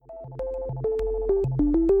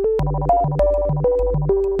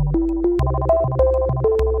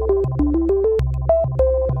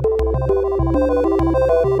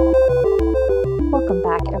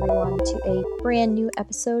brand new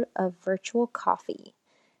episode of Virtual Coffee.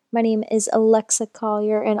 My name is Alexa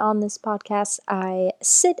Collier, and on this podcast, I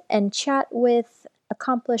sit and chat with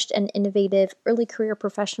accomplished and innovative early career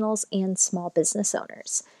professionals and small business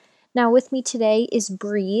owners. Now, with me today is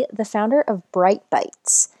Bree, the founder of Bright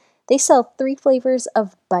Bites. They sell 3 flavors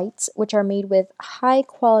of bites, which are made with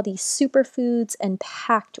high-quality superfoods and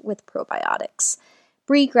packed with probiotics.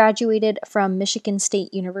 Bree graduated from Michigan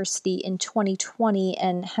State University in 2020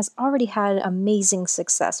 and has already had amazing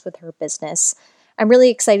success with her business. I'm really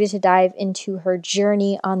excited to dive into her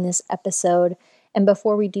journey on this episode. And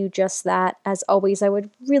before we do just that, as always, I would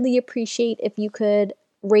really appreciate if you could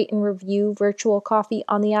rate and review Virtual Coffee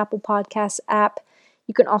on the Apple Podcasts app.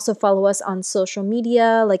 You can also follow us on social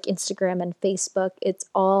media like Instagram and Facebook. It's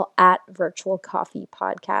all at Virtual Coffee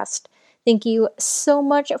Podcast. Thank you so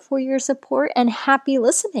much for your support and happy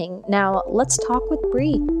listening. Now, let's talk with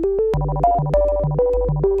Bree.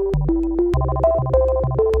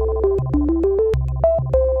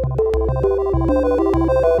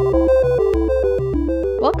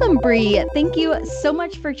 Welcome, Bree. Thank you so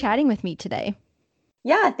much for chatting with me today.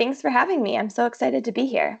 Yeah, thanks for having me. I'm so excited to be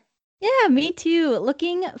here. Yeah, me too.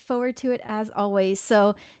 Looking forward to it as always.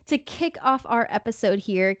 So, to kick off our episode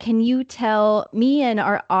here, can you tell me and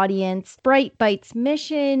our audience Bright Bites'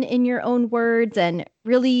 mission in your own words and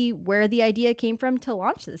really where the idea came from to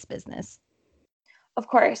launch this business? Of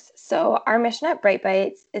course. So, our mission at Bright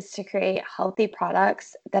Bites is to create healthy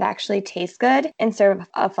products that actually taste good and serve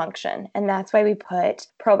a function. And that's why we put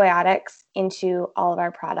probiotics into all of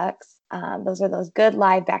our products. Those are those good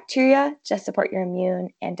live bacteria to support your immune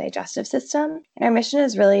and digestive system. And our mission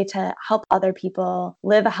is really to help other people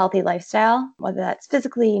live a healthy lifestyle, whether that's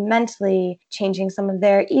physically, mentally, changing some of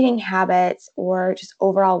their eating habits, or just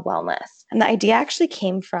overall wellness. And the idea actually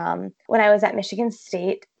came from when I was at Michigan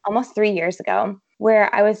State almost 3 years ago,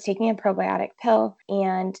 where I was taking a probiotic pill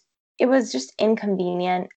and it was just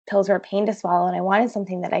inconvenient. Pills were a pain to swallow, and I wanted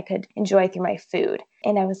something that I could enjoy through my food.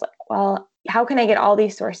 And I was like, well, how can I get all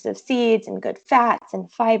these sources of seeds and good fats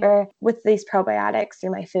and fiber with these probiotics through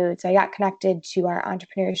my food? So I got connected to our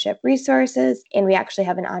entrepreneurship resources, and we actually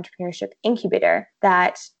have an entrepreneurship incubator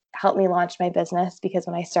that helped me launch my business, because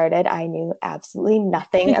when I started, I knew absolutely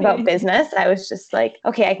nothing about business. I was just like,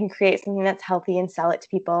 okay, I can create something that's healthy and sell it to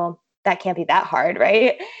people. That can't be that hard,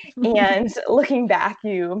 right? And looking back,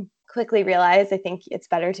 you quickly realize, I think it's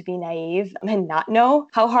better to be naive and not know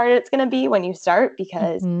how hard it's going to be when you start,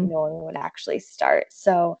 because no one would actually start.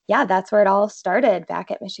 So yeah, that's where it all started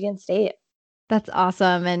back at Michigan State. That's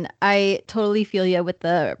awesome. And I totally feel you with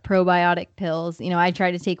the probiotic pills. You know, I try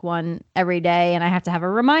to take one every day and I have to have a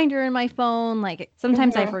reminder in my phone. Like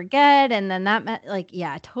sometimes I forget. And then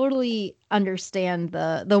I totally understand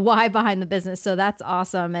the why behind the business. So that's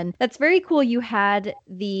awesome. And that's very cool. You had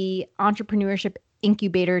the entrepreneurship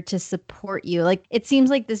incubator to support you. Like it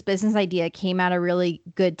seems like this business idea came at a really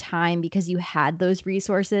good time because you had those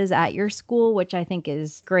resources at your school, which I think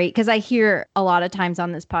is great. Because I hear a lot of times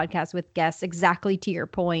on this podcast with guests, exactly to your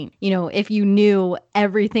point, you know, if you knew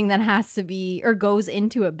everything that has to be or goes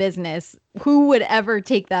into a business, who would ever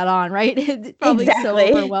take that on, right? It's probably so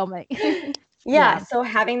overwhelming. Yeah. So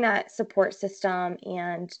having that support system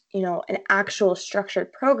and, an actual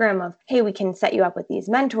structured program of, hey, we can set you up with these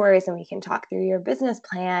mentors and we can talk through your business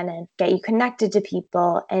plan and get you connected to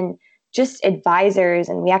people and just advisors.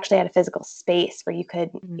 And we actually had a physical space where you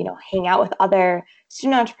could, hang out with other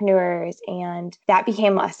student entrepreneurs. And that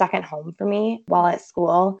became a second home for me while at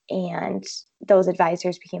school. And those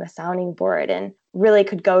advisors became a sounding board and really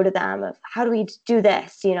could go to them of, how do we do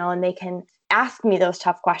this? And they can ask me those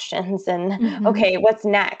tough questions and okay, what's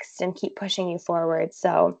next, and keep pushing you forward.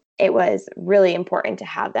 So it was really important to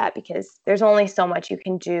have that, because there's only so much you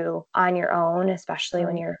can do on your own, especially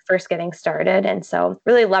when you're first getting started. And so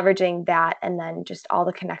really leveraging that, and then just all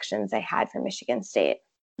the connections I had from Michigan State.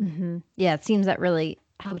 Yeah, it seems that really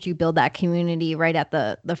helped you build that community right at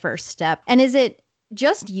the first step. And is it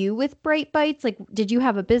just you with Bright Bites? Like, did you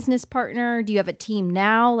have a business partner? Do you have a team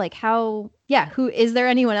now? Like who is there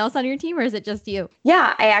anyone else on your team, or is it just you?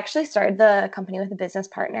 Yeah, I actually started the company with a business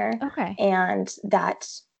partner. Okay. And that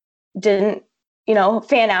didn't,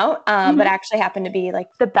 fan out, but actually happened to be like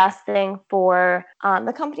the best thing for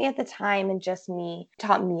the company at the time, and just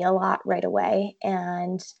taught me a lot right away,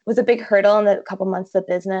 and was a big hurdle in the couple months of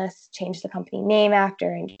business. Changed the company name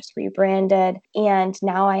after and just rebranded, and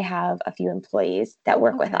now I have a few employees that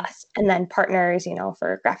work with us, and then partners,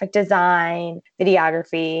 for graphic design,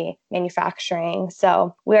 videography, manufacturing.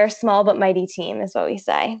 So we're a small but mighty team, is what we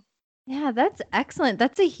say. Yeah, that's excellent.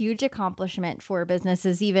 That's a huge accomplishment for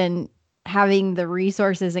businesses, even having the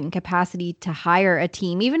resources and capacity to hire a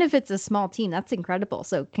team, even if it's a small team. That's incredible.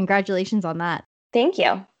 So congratulations on that. Thank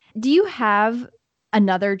you. Do you have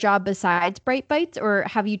another job besides Bright Bites, or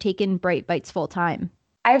have you taken Bright Bites full time?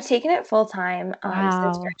 I've taken it full time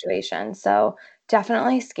since Wow. graduation. So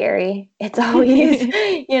definitely scary. It's always,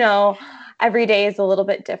 you know, every day is a little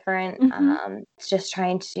bit different. Hmm. It's just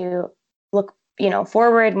trying to look,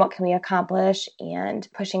 forward. What can we accomplish and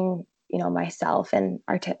pushing, myself and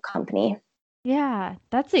our tip company. Yeah,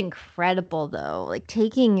 that's incredible though. Like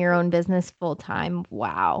taking your own business full time.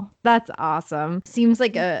 Wow. That's awesome. Seems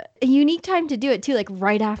like a unique time to do it too, like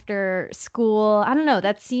right after school. I don't know.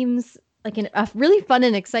 That seems like a really fun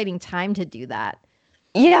and exciting time to do that.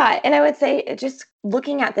 Yeah, and I would say just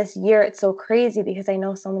looking at this year, it's so crazy because I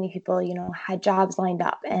know so many people, had jobs lined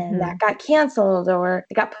up and that Hmm. got canceled or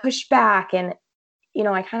they got pushed back. And,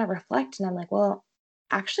 I kind of reflect and I'm like, well,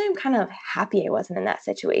 actually, I'm kind of happy I wasn't in that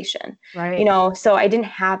situation, Right. so I didn't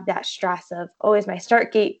have that stress of, oh, is my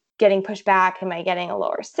start gate getting pushed back? Am I getting a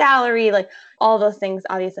lower salary? Like all those things,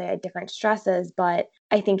 obviously, I had different stresses, but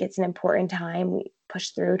I think it's an important time. We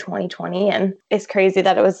pushed through 2020, and it's crazy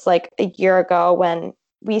that it was like a year ago when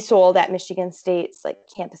we sold at Michigan State's like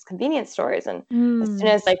campus convenience stores. And as soon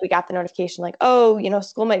Mm. as like we got the notification, like, oh,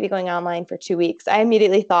 school might be going online for 2 weeks, I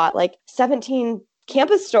immediately thought like 17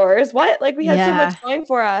 campus stores. What? Like we had so much Yeah. going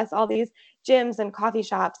for us, all these gyms and coffee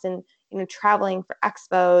shops and, traveling for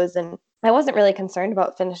expos. And I wasn't really concerned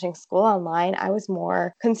about finishing school online. I was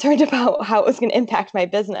more concerned about how it was going to impact my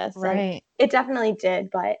business. And Right. it definitely did.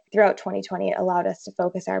 But throughout 2020, it allowed us to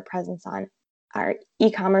focus our presence on our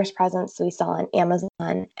e-commerce presence. So we sell on Amazon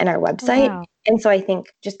and our Oh, website. wow. And so I think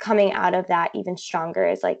just coming out of that even stronger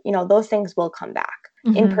is like, those things will come back.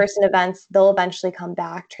 Hmm. In-person events, they'll eventually come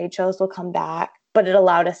back. Trade shows will come back. But it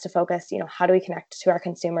allowed us to focus, how do we connect to our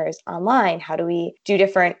consumers online? How do we do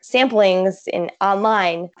different samplings in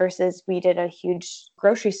online versus we did a huge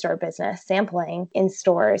grocery store business sampling in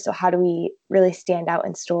stores. So how do we really stand out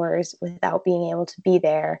in stores without being able to be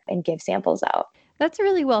there and give samples out? That's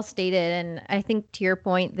really well stated. And I think to your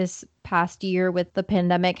point, this past year with the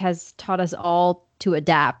pandemic has taught us all to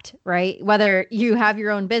adapt, right? Whether you have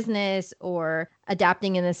your own business or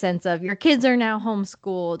adapting in the sense of your kids are now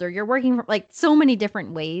homeschooled or you're working from like so many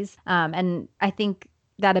different ways. And I think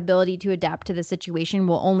that ability to adapt to the situation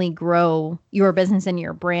will only grow your business and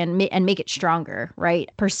your brand and make it stronger,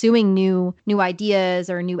 right? Pursuing new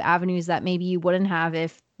ideas or new avenues that maybe you wouldn't have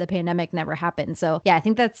if the pandemic never happened. So yeah, I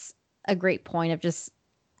think that's a great point of just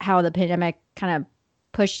how the pandemic kind of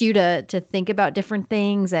pushed you to think about different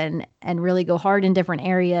things and really go hard in different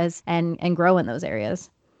areas and grow in those areas.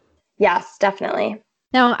 Yes, definitely.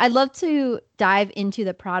 Now, I'd love to dive into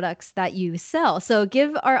the products that you sell. So,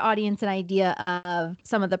 give our audience an idea of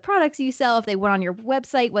some of the products you sell. If they went on your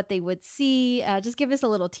website, what they would see. Just give us a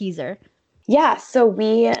little teaser. Yeah, so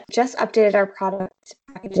we just updated our product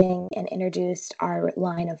packaging and introduced our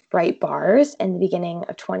line of Bright bars in the beginning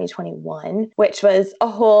of 2021, which was a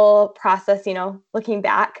whole process, looking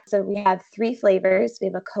back. So we have 3 flavors. We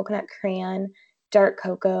have a coconut crayon, dark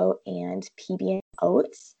cocoa, and PB and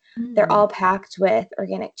oats. They're Mm. all packed with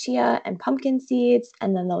organic chia and pumpkin seeds,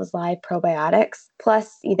 and then those live probiotics.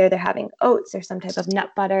 Plus, either they're having oats or some type of nut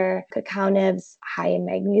butter, cacao nibs, high in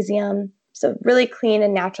magnesium. So, really clean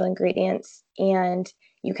and natural ingredients. And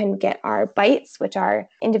you can get our bites, which are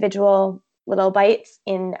individual little bites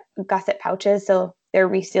in gusset pouches. So, they're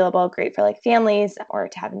resealable, great for like families or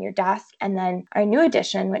to have in your desk. And then our new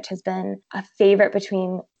addition, which has been a favorite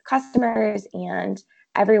between customers and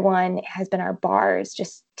everyone, has been our bars,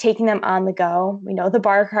 just taking them on the go. We know the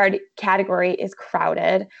bar card category is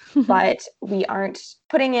crowded, but we aren't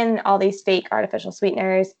putting in all these fake artificial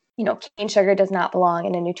sweeteners. Cane sugar does not belong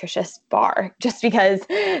in a nutritious bar just because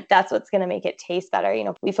that's what's going to make it taste better.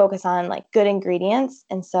 We focus on like good ingredients.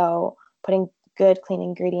 And so putting good, clean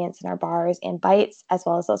ingredients in our bars and bites, as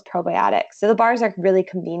well as those probiotics. So the bars are really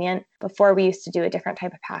convenient. Before we used to do a different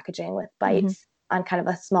type of packaging with Mhm. bites on kind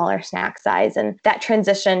of a smaller snack size. And that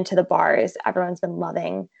transition to the bars, everyone's been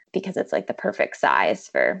loving because it's like the perfect size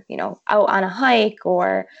for, out on a hike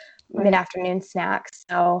or Right. mid-afternoon snacks.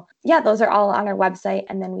 So yeah, those are all on our website.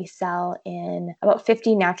 And then we sell in about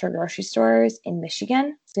 50 natural grocery stores in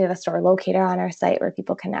Michigan. So we have a store locator on our site where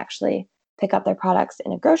people can actually pick up their products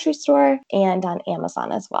in a grocery store and on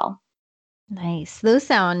Amazon as well. Nice. Those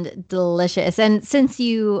sound delicious. And since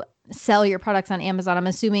you sell your products on Amazon, I'm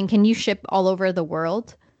assuming, can you ship all over the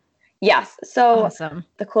world? Yes. So Awesome.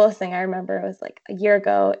 the coolest thing I remember was like a year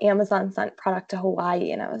ago, Amazon sent product to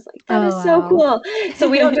Hawaii, and I was like, that Oh, is so wow. cool. So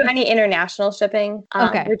we don't do any international shipping.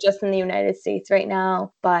 Okay. We're just in the United States right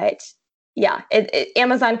now, but Yeah,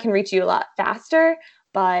 Amazon can reach you a lot faster,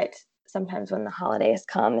 but sometimes when the holidays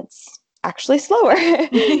come, it's actually slower.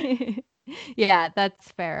 Yeah,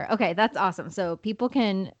 that's fair. Okay, that's awesome. So people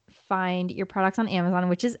can find your products on Amazon,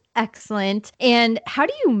 which is excellent. And how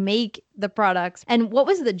do you make the products? And what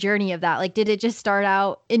was the journey of that? Like, did it just start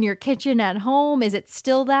out in your kitchen at home? Is it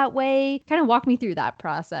still that way? Kind of walk me through that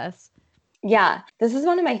process. Yeah, this is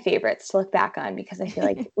one of my favorites to look back on because I feel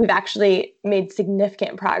like we've actually made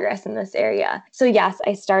significant progress in this area. So yes,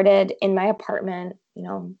 I started in my apartment,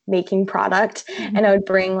 making product, and I would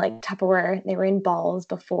bring like Tupperware. They were in balls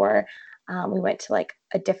before. We went to like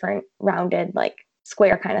a different rounded, like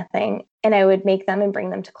square kind of thing. And I would make them and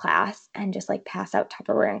bring them to class and just like pass out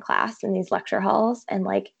Tupperware in class in these lecture halls and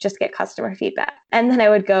like just get customer feedback. And then I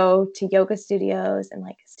would go to yoga studios and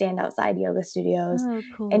like stand outside yoga studios Oh, and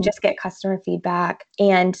cool. just get customer feedback.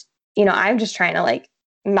 And, I'm just trying to like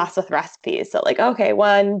mess with recipes. So like, okay,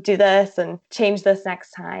 one, do this and change this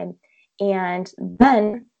next time. And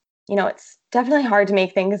then it's definitely hard to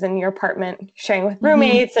make things in your apartment, sharing with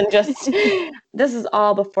roommates and just, this is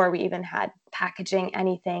all before we even had packaging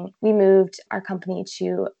anything. We moved our company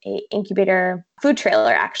to a incubator food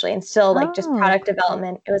trailer actually, and still like just Oh, product cool.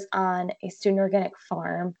 development. It was on a student organic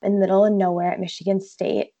farm in the middle of nowhere at Michigan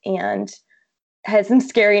State, and had some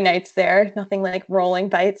scary nights there. Nothing like rolling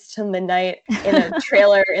bites till midnight in a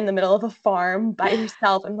trailer in the middle of a farm by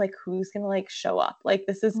yourself. I'm like, who's gonna like show up? Like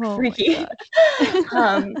this is Oh my freaky. gosh.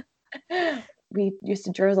 um, we used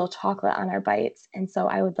to drizzle chocolate on our bites, and so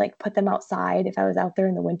I would like put them outside if I was out there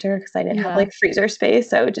in the winter because I didn't have Yeah. like freezer space.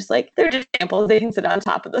 So I would just like, they're just samples. They can sit on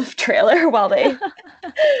top of the trailer while they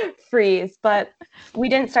freeze. But we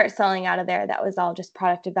didn't start selling out of there. That was all just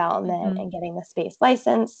product development and getting the space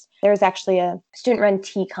licensed. There was actually a student-run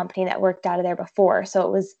tea company that worked out of there before, so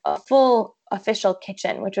it was a full official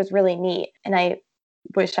kitchen, which was really neat. And I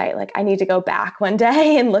wish I need to go back one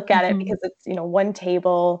day and look at it because it's, one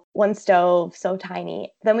table, one stove, so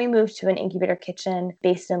tiny. Then we moved to an incubator kitchen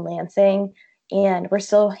based in Lansing, and we're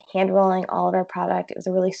still hand rolling all of our product. It was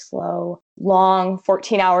a really slow, long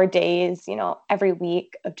 14-hour days, every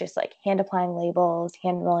week of just like hand applying labels,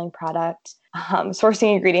 hand rolling product,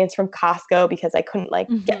 sourcing ingredients from Costco because I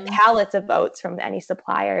couldn't get pallets of oats from any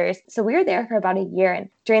suppliers. So we were there for about a year. And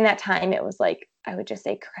during that time, it was like, I would just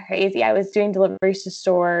say crazy. I was doing deliveries to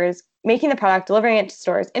stores, making the product, delivering it to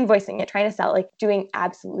stores, invoicing it, trying to sell, like doing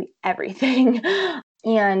absolutely everything.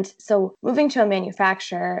 And so moving to a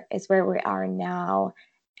manufacturer is where we are now.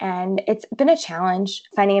 And it's been a challenge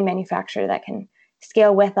finding a manufacturer that can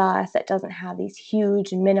scale with us, that doesn't have these huge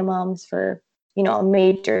minimums for, a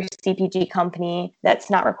major CPG company that's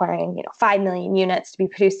not requiring, 5 million units to be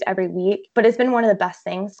produced every week. But it's been one of the best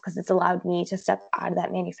things because it's allowed me to step out of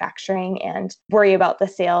that manufacturing and worry about the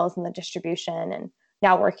sales and the distribution, and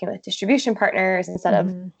now working with distribution partners instead of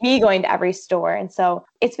me going to every store. And so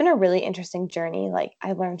it's been a really interesting journey. Like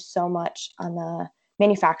I learned so much on the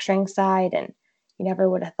manufacturing side, and you never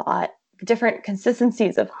would have thought the different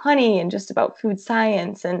consistencies of honey and just about food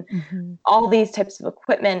science and all these types of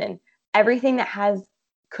equipment, and everything that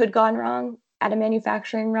could gone wrong at a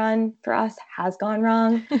manufacturing run for us has gone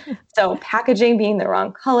wrong. So packaging being the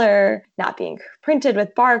wrong color, not being printed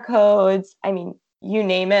with barcodes, I mean, you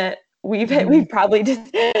name it, we've probably just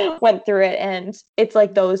went through it. And it's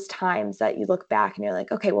like those times that you look back and you're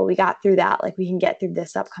like, okay, well, we got through that. Like we can get through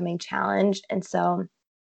this upcoming challenge. And so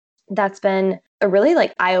that's been a really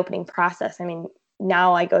like eye-opening process. I mean,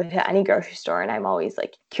 now I go to any grocery store and I'm always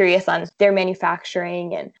like curious on their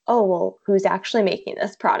manufacturing and, oh, well, who's actually making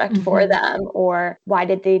this product for them? Or why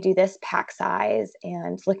did they do this pack size?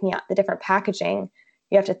 And looking at the different packaging,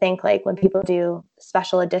 you have to think like when people do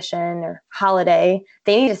special edition or holiday,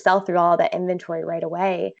 they need to sell through all that inventory right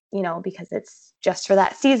away, because it's just for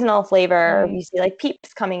that seasonal flavor. You see like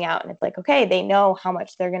Peeps coming out and it's like, okay, they know how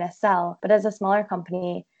much they're going to sell. But as a smaller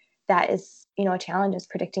company, that is, a challenge is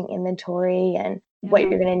predicting inventory and what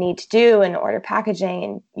you're going to need to do and order packaging,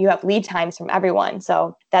 and you have lead times from everyone.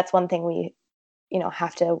 So that's one thing we,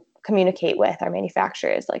 have to communicate with our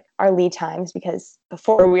manufacturers, like our lead times, because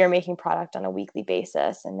before we were making product on a weekly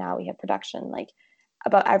basis and now we have production like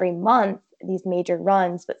about every month, these major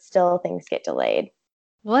runs, but still things get delayed.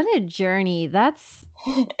 What a journey. That's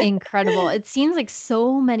incredible. It seems like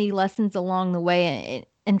so many lessons along the way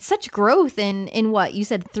and such growth in what you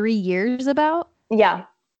said 3 years about? Yeah.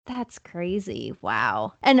 That's crazy.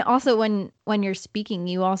 Wow. And also when you're speaking,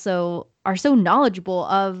 you also are so knowledgeable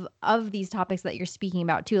of these topics that you're speaking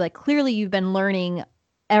about too. Like clearly you've been learning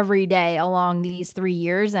every day along these 3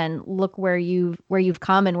 years, and look where you've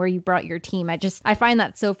come and where you brought your team. I find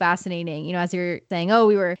that so fascinating. As you're saying, oh,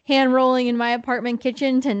 we were hand rolling in my apartment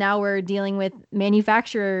kitchen to now we're dealing with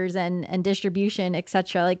manufacturers and distribution,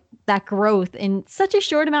 etc. Like that growth in such a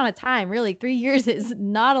short amount of time. Really, 3 years is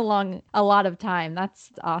not a lot of time.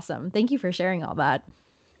 That's awesome. Thank you for sharing all that.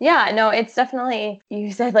 Yeah, no, it's definitely,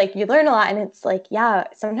 you said like you learn a lot, and it's like, yeah,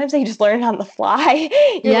 sometimes you just learn on the fly.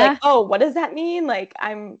 You're like, oh, what does that mean? Like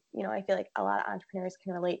I feel like a lot of entrepreneurs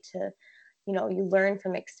can relate to, you learn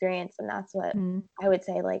from experience. And that's what I would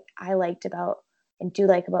say, like, I liked about and do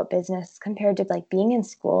like about business compared to like being in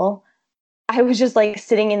school. I was just like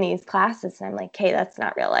sitting in these classes and I'm like, hey, that's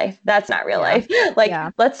not real life. That's not real life. Like,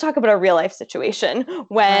 let's talk about a real life situation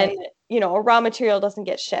when, a raw material doesn't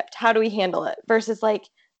get shipped. How do we handle it? Versus like,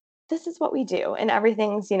 this is what we do and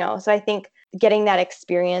everything's, so I think getting that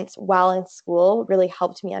experience while in school really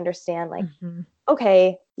helped me understand like,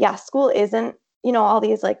 okay, yeah, school isn't, all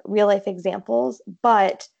these like real life examples,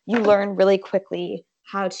 but you learn really quickly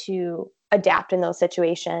how to adapt in those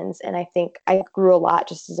situations. And I think I grew a lot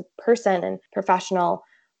just as a person and professional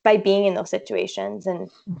by being in those situations. And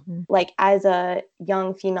like as a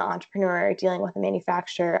young female entrepreneur dealing with a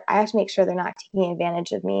manufacturer, I have to make sure they're not taking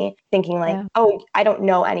advantage of me, thinking like, oh, I don't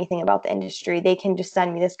know anything about the industry. They can just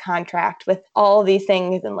send me this contract with all these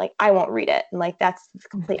things and like, I won't read it. And like, that's the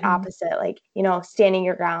complete opposite, like, standing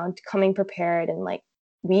your ground, coming prepared. And like,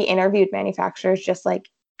 we interviewed manufacturers just like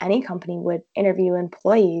any company would interview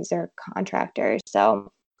employees or contractors.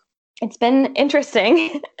 So it's been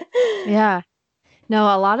interesting. Yeah. No,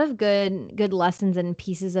 a lot of good lessons and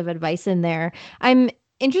pieces of advice in there. I'm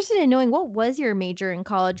interested in knowing, what was your major in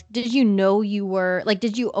college? Did you know you were like,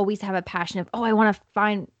 did you always have a passion of, oh, I want to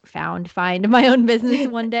find my own business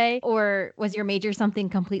one day? Or was your major something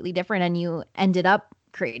completely different and you ended up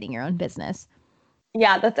creating your own business?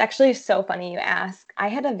 Yeah, that's actually so funny you ask. I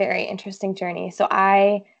had a very interesting journey. So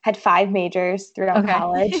I had 5 majors throughout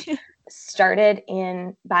college. Started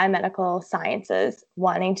in biomedical sciences,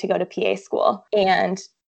 wanting to go to PA school, and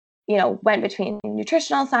went between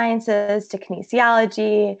nutritional sciences to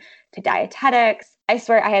kinesiology to dietetics. I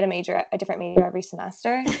swear I had a different major every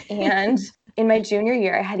semester. And in my junior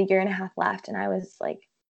year, I had a year and a half left, and I was like,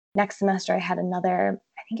 next semester I had another,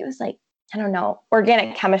 I think it was like, I don't know,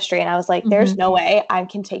 organic chemistry. And I was like, there's no way I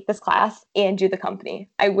can take this class and do the company.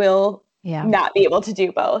 I will not be able to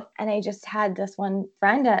do both. And I just had this one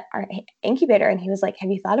friend at our incubator, and he was like,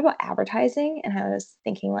 have you thought about advertising? And I was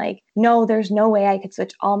thinking like, no, there's no way I could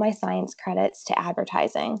switch all my science credits to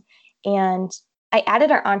advertising. And I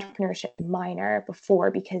added our entrepreneurship minor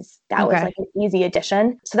before because that was like an easy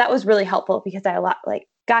addition. So that was really helpful because I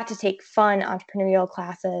got to take fun entrepreneurial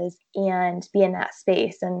classes and be in that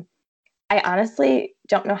space. And I honestly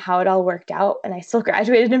don't know how it all worked out, and I still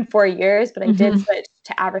graduated in 4 years, but I did switch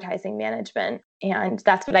to advertising management, and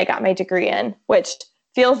that's what I got my degree in, which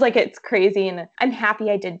feels like it's crazy. And I'm happy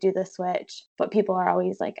I did do the switch, but people are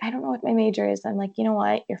always like, I don't know what my major is. I'm like, you know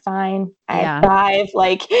what? You're fine. I have 5.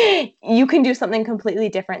 Like, you can do something completely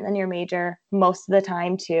different than your major most of the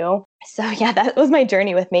time too. So yeah, that was my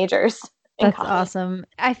journey with majors. That's awesome.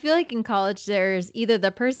 I feel like in college, there's either the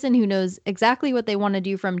person who knows exactly what they want to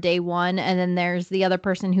do from day one, and then there's the other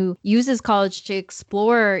person who uses college to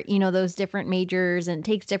explore, those different majors and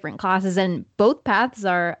takes different classes. And both paths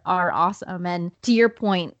are awesome. And to your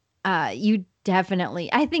point, you definitely,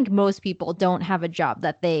 I think most people don't have a job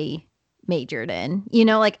that they majored in.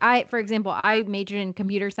 Like for example, I majored in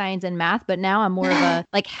computer science and math, but now I'm more of a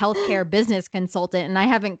like healthcare business consultant, and I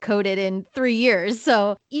haven't coded in 3 years.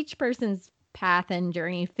 So each person's path and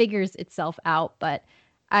journey figures itself out. But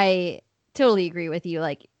I totally agree with you.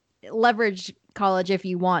 Like, leverage college if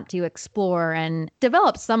you want to explore and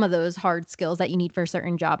develop some of those hard skills that you need for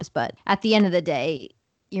certain jobs. But at the end of the day,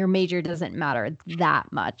 your major doesn't matter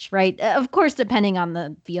that much, right? Of course, depending on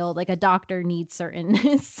the field, like a doctor needs certain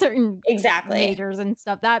majors and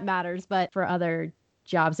stuff that matters, but for other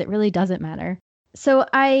jobs, it really doesn't matter. So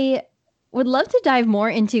I would love to dive more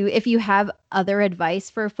into if you have other advice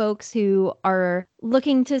for folks who are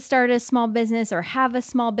looking to start a small business or have a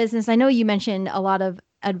small business. I know you mentioned a lot of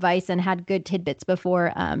advice and had good tidbits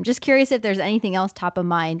before. Just curious if there's anything else top of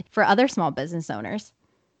mind for other small business owners.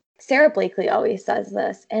 Sarah Blakely always says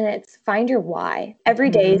this, and it's find your why.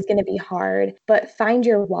 Every day is going to be hard, but find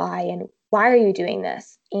your why, and why are you doing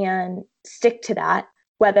this? And stick to that,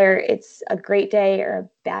 whether it's a great day or a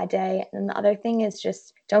bad day. And the other thing is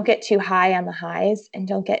just don't get too high on the highs and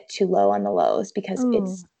don't get too low on the lows, because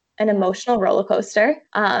it's an emotional roller coaster.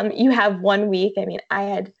 You have 1 week. I mean,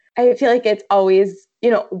 I feel like it's always,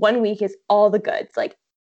 1 week is all the goods. Like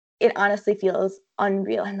it honestly feels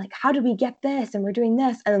unreal. I'm like, how did we get this? And we're doing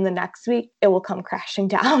this. And then the next week it will come crashing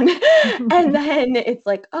down. And then it's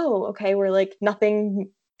like, oh, okay, we're like, nothing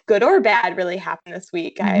good or bad really happened this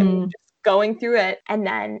week. I'm just going through it. And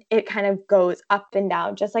then it kind of goes up and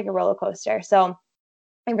down, just like a roller coaster. So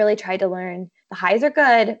I really tried to learn the highs are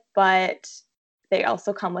good, but they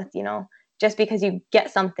also come with, just because you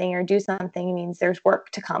get something or do something means there's work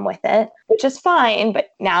to come with it, which is fine. But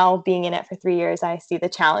now being in it for 3 years, I see the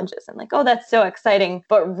challenges. I'm like, oh, that's so exciting.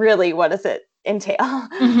 But really, what does it entail?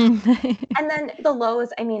 And then the lows,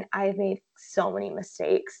 I mean, I've made so many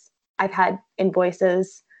mistakes. I've had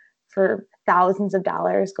invoices for thousands of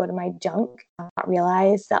dollars go to my junk. I did not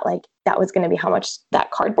realize that like that was going to be how much that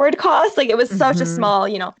cardboard cost. Like it was such a small,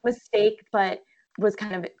 mistake, but was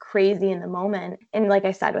kind of crazy in the moment. And like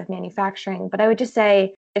I said, with manufacturing, but I would just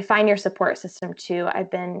say find your support system too.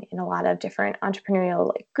 I've been in a lot of different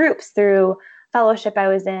entrepreneurial groups through fellowship I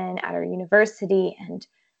was in at our university. And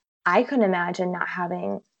I couldn't imagine not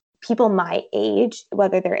having people my age,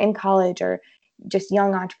 whether they're in college or just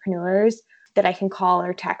young entrepreneurs, that I can call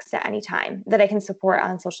or text at any time, that I can support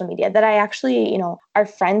on social media, that I actually, are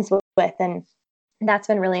friends with. And that's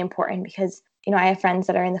been really important because, I have friends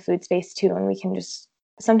that are in the food space too, and we can just,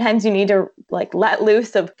 sometimes you need to like let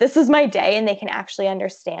loose of this is my day, and they can actually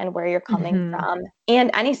understand where you're coming from,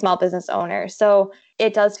 and any small business owner. So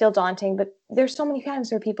it does feel daunting, but there's so many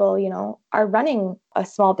times where people, are running a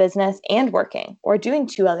small business and working or doing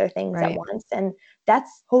two other things at once. And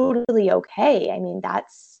that's totally okay. I mean,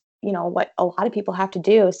 that's, what a lot of people have to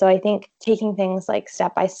do. So I think taking things like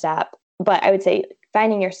step by step, but I would say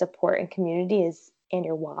finding your support and community and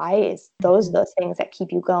your why is those things that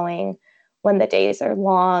keep you going when the days are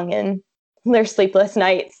long and there's sleepless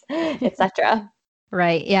nights, etc.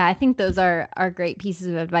 Right. Yeah, I think those are great pieces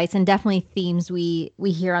of advice and definitely themes we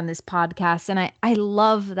hear on this podcast. And I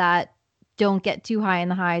love that don't get too high in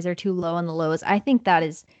the highs or too low in the lows. I think that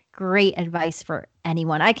is great advice for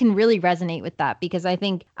anyone. I can really resonate with that because I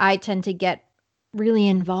think I tend to get really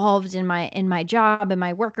involved in my job and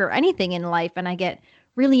my work or anything in life, and I get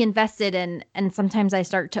really invested and sometimes I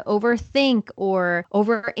start to overthink or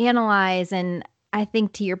overanalyze. And I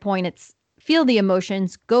think to your point, it's feel the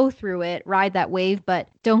emotions, go through it, ride that wave, but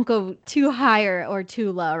don't go too high or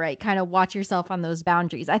too low, right? Kind of watch yourself on those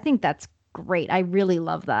boundaries. I think that's great. I really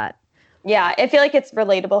love that. Yeah, I feel like it's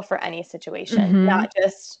relatable for any situation, not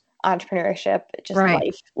just entrepreneurship, just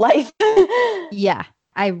life. Yeah.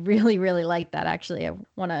 I really, really like that. Actually, I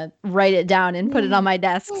want to write it down and put it on my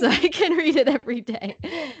desk so I can read it every day.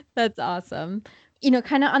 That's awesome.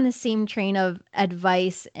 Kind of on the same train of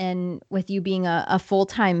advice and with you being a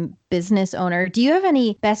full-time business owner, do you have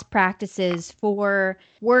any best practices for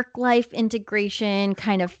work-life integration,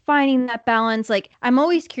 kind of finding that balance? Like, I'm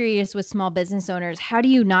always curious with small business owners, how do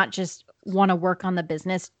you not just want to work on the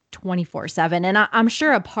business 24/7? And I'm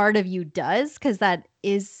sure a part of you does because that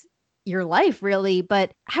is your life really,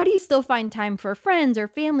 but how do you still find time for friends or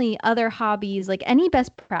family, other hobbies, like any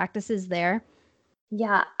best practices there?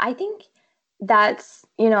 Yeah, I think that's,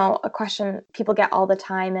 a question people get all the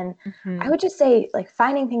time. And I would just say like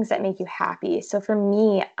finding things that make you happy. So for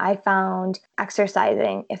me, I found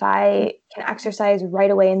exercising. If I can exercise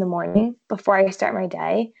right away in the morning before I start my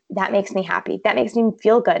day, that makes me happy. That makes me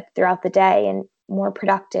feel good throughout the day and more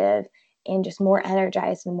productive and just more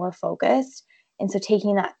energized and more focused. And so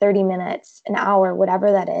taking that 30 minutes, an hour,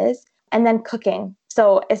 whatever that is, and then cooking.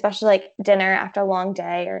 So especially like dinner after a long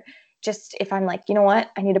day, or just if I'm like, you know what,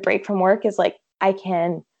 I need a break from work, is like I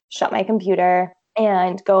can shut my computer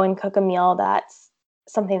and go and cook a meal that's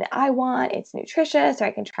something that I want. It's nutritious, or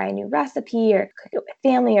I can try a new recipe or cook it with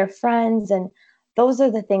family or friends. And those are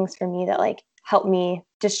the things for me that like help me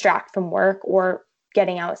distract from work, or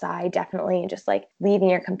getting outside definitely, and just like leaving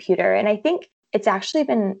your computer. And I think it's actually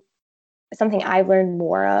been something I've learned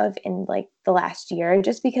more of in like the last year,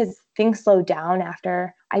 just because things slowed down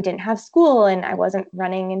after I didn't have school and I wasn't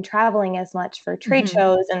running and traveling as much for trade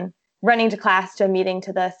shows and running to class to a meeting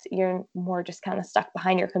to this. You're more just kind of stuck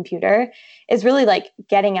behind your computer, is really like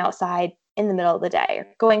getting outside in the middle of the day or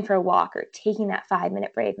going for a walk or taking that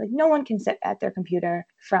 5-minute break. Like no one can sit at their computer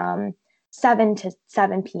from 7 to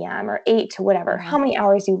 7 p.m. or 8 to whatever, how many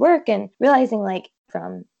hours you work, and realizing like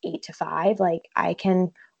from 8 to 5, like I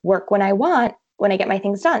can work when I want, when I get my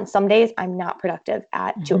things done. Some days I'm not productive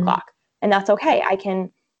at 2:00, and that's okay. I can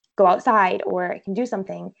go outside or I can do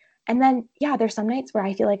something. And then, yeah, there's some nights where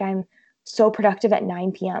I feel like I'm so productive at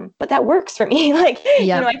 9 p.m., but that works for me. Like,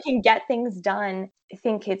 I can get things done. I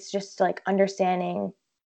think it's just like understanding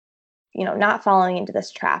not falling into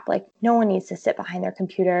this trap. Like no one needs to sit behind their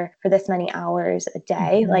computer for this many hours a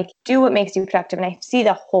day. Like do what makes you productive. And I see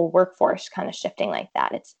the whole workforce kind of shifting like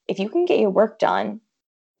that. It's if you can get your work done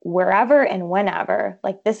wherever and whenever,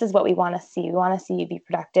 like this is what we want to see. We want to see you be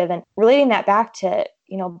productive. And relating that back to,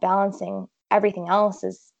 balancing everything else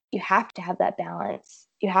is you have to have that balance.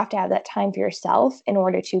 You have to have that time for yourself in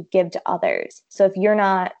order to give to others. So if you're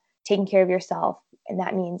not taking care of yourself, and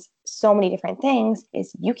that means so many different things,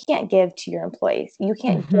 is you can't give to your employees. You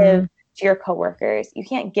can't give to your coworkers. You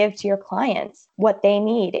can't give to your clients what they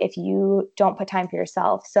need if you don't put time for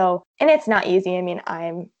yourself. So, and it's not easy. I mean,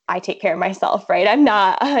 I take care of myself, right? I'm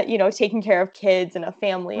not, taking care of kids and a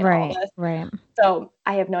family and all this. Right. So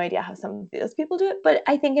I have no idea how some of those people do it, but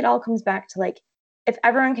I think it all comes back to like, if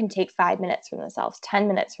everyone can take 5 minutes from themselves, 10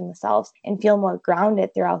 minutes from themselves and feel more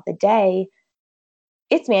grounded throughout the day,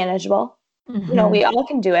 it's manageable. We all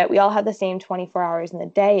can do it. We all have the same 24 hours in the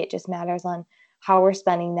day. It just matters on how we're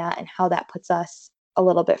spending that and how that puts us a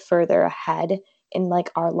little bit further ahead in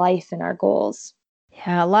like our life and our goals.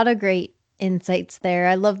 Yeah, a lot of great insights there.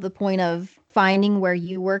 I love the point of finding where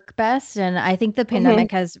you work best. And I think the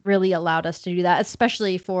pandemic has really allowed us to do that,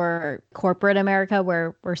 especially for corporate America,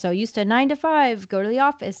 where we're so used to 9 to 5, go to the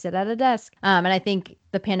office, sit at a desk. And I think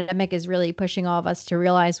the pandemic is really pushing all of us to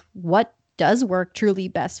realize what does work truly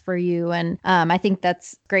best for you. And I think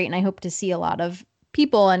that's great. And I hope to see a lot of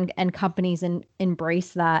people and companies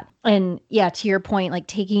embrace that. And yeah, to your point, like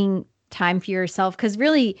taking time for yourself, because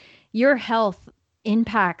really your health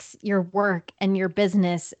impacts your work and your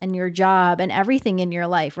business and your job and everything in your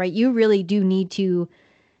life, right? You really do need to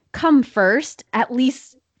come first, at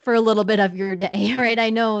least for a little bit of your day, right?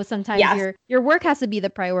 I know sometimes your work has to be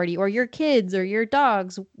the priority, or your kids or your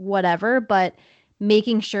dogs, whatever, but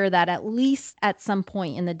making sure that at least at some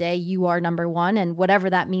point in the day you are number one, and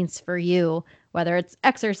whatever that means for you, whether it's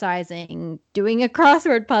exercising, doing a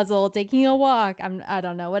crossword puzzle, taking a walk, I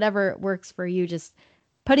don't know, whatever works for you, just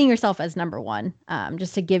putting yourself as number one,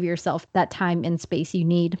 just to give yourself that time and space you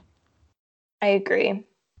need. I agree.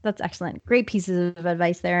 That's excellent. Great pieces of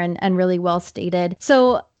advice there, and really well stated.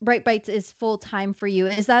 So Bright Bites is full time for you.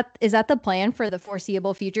 Is that the plan for the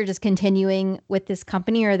foreseeable future? Just continuing with this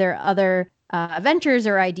company, or are there other ventures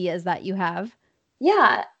or ideas that you have?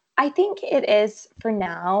 Yeah, I think it is for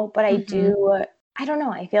now, but I don't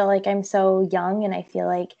know. I feel like I'm so young and I feel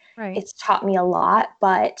like it's taught me a lot,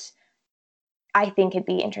 but I think it'd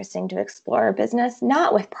be interesting to explore a business,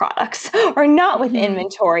 not with products or not with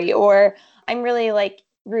inventory, or I'm really like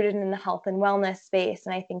rooted in the health and wellness space.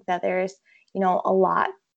 And I think that there's, a lot,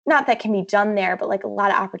 not that can be done there, but like a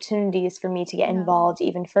lot of opportunities for me to get involved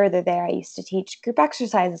even further there. I used to teach group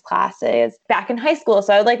exercises classes back in high school.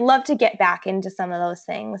 So I would like love to get back into some of those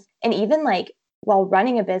things. And even like while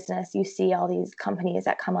running a business, you see all these companies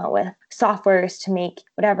that come out with softwares to make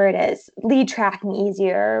whatever it is, lead tracking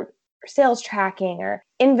easier, or sales tracking or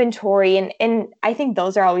inventory. And I think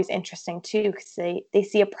those are always interesting too, because they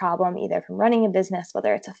see a problem either from running a business,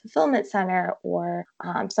 whether it's a fulfillment center or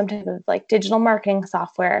some type of like digital marketing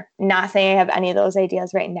software. Not saying I have any of those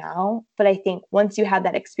ideas right now, but I think once you have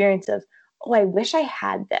that experience of, oh, I wish I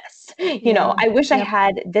had this, I wish I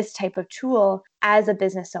had this type of tool as a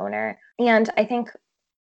business owner. And I think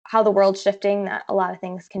how the world's shifting, that a lot of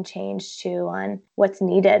things can change too on what's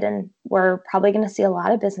needed. And we're probably going to see a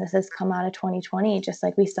lot of businesses come out of 2020, just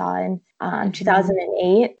like we saw in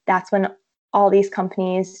 2008. That's when all these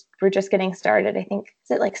companies were just getting started. I think,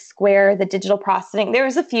 is it like Square, the digital processing? There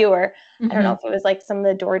was a few, or I don't know if it was like some of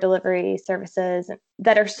the door delivery services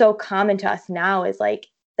that are so common to us now, is like,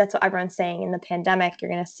 that's what everyone's saying. In the pandemic,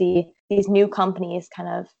 you're going to see these new companies kind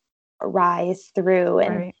of rise through,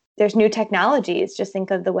 and there's new technologies. Just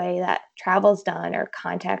think of the way that travel's done, or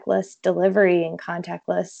contactless delivery and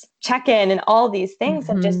contactless check-in, and all these things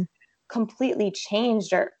have just completely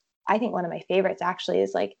changed. Or I think one of my favorites actually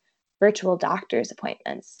is like virtual doctor's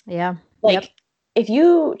appointments. Yeah. Like if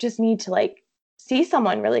you just need to like see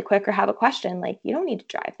someone really quick or have a question, like you don't need to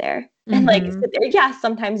drive there and like sit there. Yeah,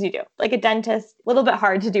 sometimes you do. Like a dentist, a little bit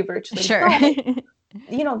hard to do virtually. Sure.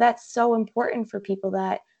 But, that's so important for people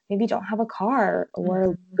that maybe don't have a car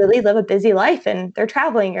or really live a busy life and they're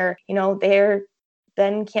traveling, or, they're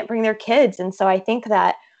then can't bring their kids. And so I think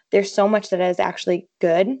that there's so much that is actually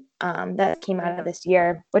good that came out of this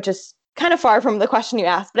year, which is kind of far from the question you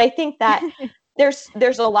asked. But I think that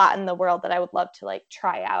there's a lot in the world that I would love to like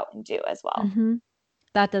try out and do as well.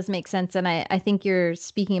 That does make sense. And I think you're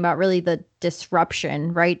speaking about really the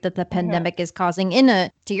disruption, right, that the pandemic is causing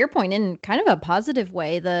to your point, in kind of a positive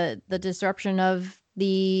way, the disruption of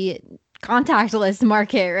the contactless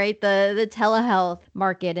market, right? The telehealth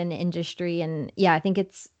market and industry. And yeah, I think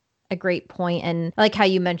it's a great point. And I like how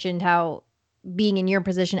you mentioned how being in your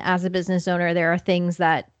position as a business owner, there are things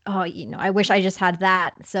that, oh, I wish I just had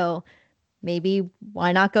that. So maybe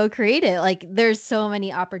why not go create it? Like there's so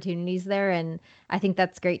many opportunities there. And I think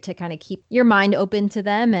that's great to kind of keep your mind open to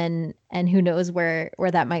them, and who knows where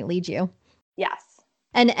that might lead you. Yes.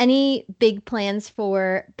 And any big plans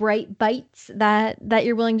for Bright Bites that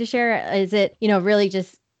you're willing to share? Is it, really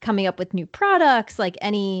just coming up with new products, like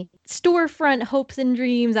any storefront hopes and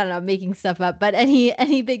dreams? I don't know, making stuff up, but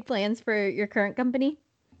any big plans for your current company?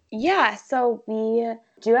 Yeah, so we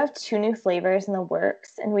do have 2 new flavors in the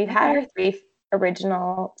works, and we've had our 3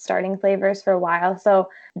 original starting flavors for a while. So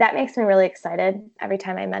that makes me really excited. Every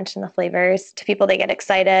time I mention the flavors to people, they get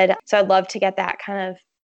excited. So I'd love to get that kind of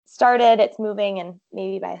started. It's moving, and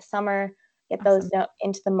maybe by summer, get those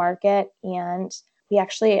into the market. And we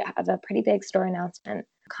actually have a pretty big store announcement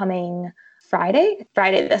coming Friday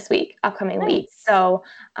this week, upcoming week. So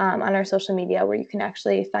on our social media, where you can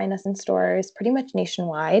actually find us in stores pretty much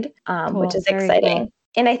nationwide, which is exciting. Cool.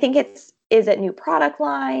 And I think is it new product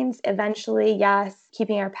lines eventually? Yes.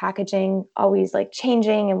 Keeping our packaging always like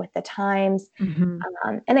changing and with the times. Mm-hmm.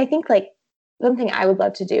 And I think like one thing I would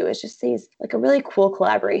love to do is just see like a really cool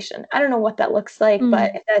collaboration. I don't know what that looks like,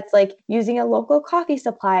 but if that's like using a local coffee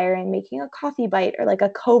supplier and making a coffee bite or like a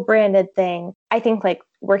co-branded thing, I think like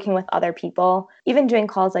working with other people, even doing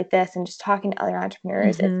calls like this and just talking to other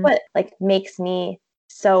entrepreneurs is what like makes me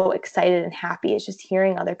so excited and happy, is just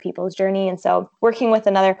hearing other people's journey. And so working with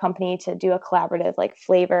another company to do a collaborative like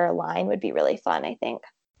flavor line would be really fun, I think.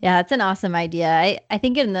 Yeah, that's an awesome idea. I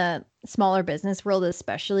think in the smaller business world,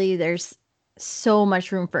 especially, there's so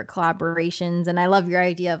much room for collaborations. And I love your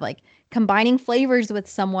idea of like combining flavors with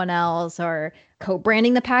someone else or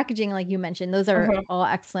co-branding the packaging, like you mentioned. Those are all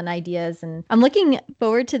excellent ideas. And I'm looking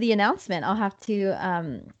forward to the announcement. I'll have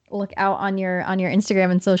to look out on your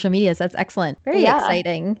Instagram and social media. So that's excellent. Very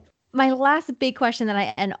exciting. My last big question that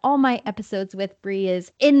I end all my episodes with, Bree, is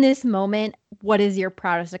in this moment, what is your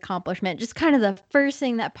proudest accomplishment? Just kind of the first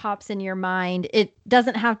thing that pops in your mind. It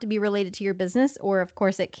doesn't have to be related to your business, or of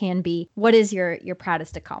course it can be. What is your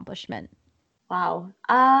proudest accomplishment? Wow.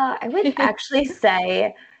 I would actually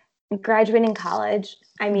say graduating college.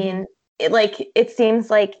 I mean, it seems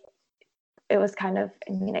like it was kind of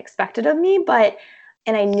expected of me,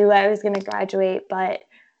 and I knew I was going to graduate, but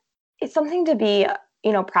it's something to be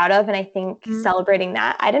proud of. And I think celebrating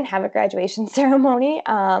that, I didn't have a graduation ceremony.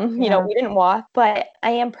 We didn't walk, but I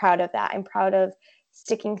am proud of that. I'm proud of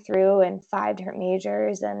sticking through in 5 different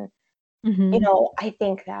majors. And, I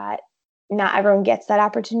think that not everyone gets that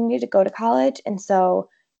opportunity to go to college. And so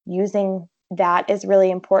using that is really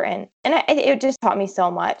important. And it just taught me so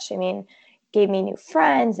much. I mean, gave me new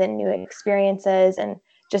friends and new experiences and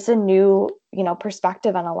just a new,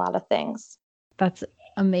 perspective on a lot of things. That's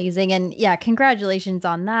amazing. And yeah, congratulations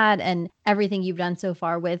on that and everything you've done so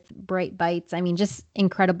far with Bright Bites. I mean, just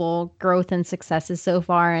incredible growth and successes so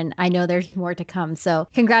far. And I know there's more to come. So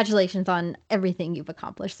congratulations on everything you've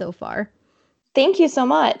accomplished so far. Thank you so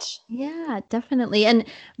much. Yeah, definitely. And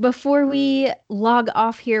before we log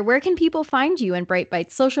off here, where can people find you and Bright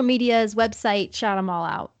Bites? Social medias, website, shout them all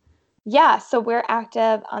out. Yeah, so we're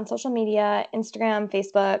active on social media, Instagram,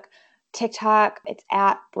 Facebook, TikTok. It's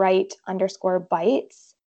at bright_bites,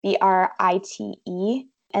 BRITE.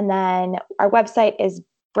 And then our website is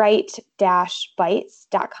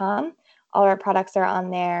bright-bites.com. All our products are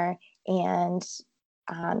on there. And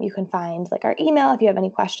you can find like our email if you have any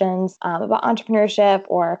questions about entrepreneurship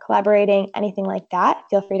or collaborating, anything like that.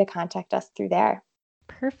 Feel free to contact us through there.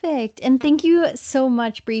 Perfect. And thank you so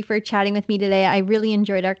much, Bree, for chatting with me today. I really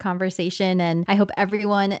enjoyed our conversation, and I hope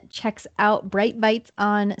everyone checks out Bright Bites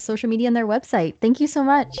on social media and their website. Thank you so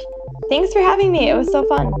much. Thanks for having me. It was so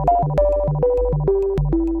fun.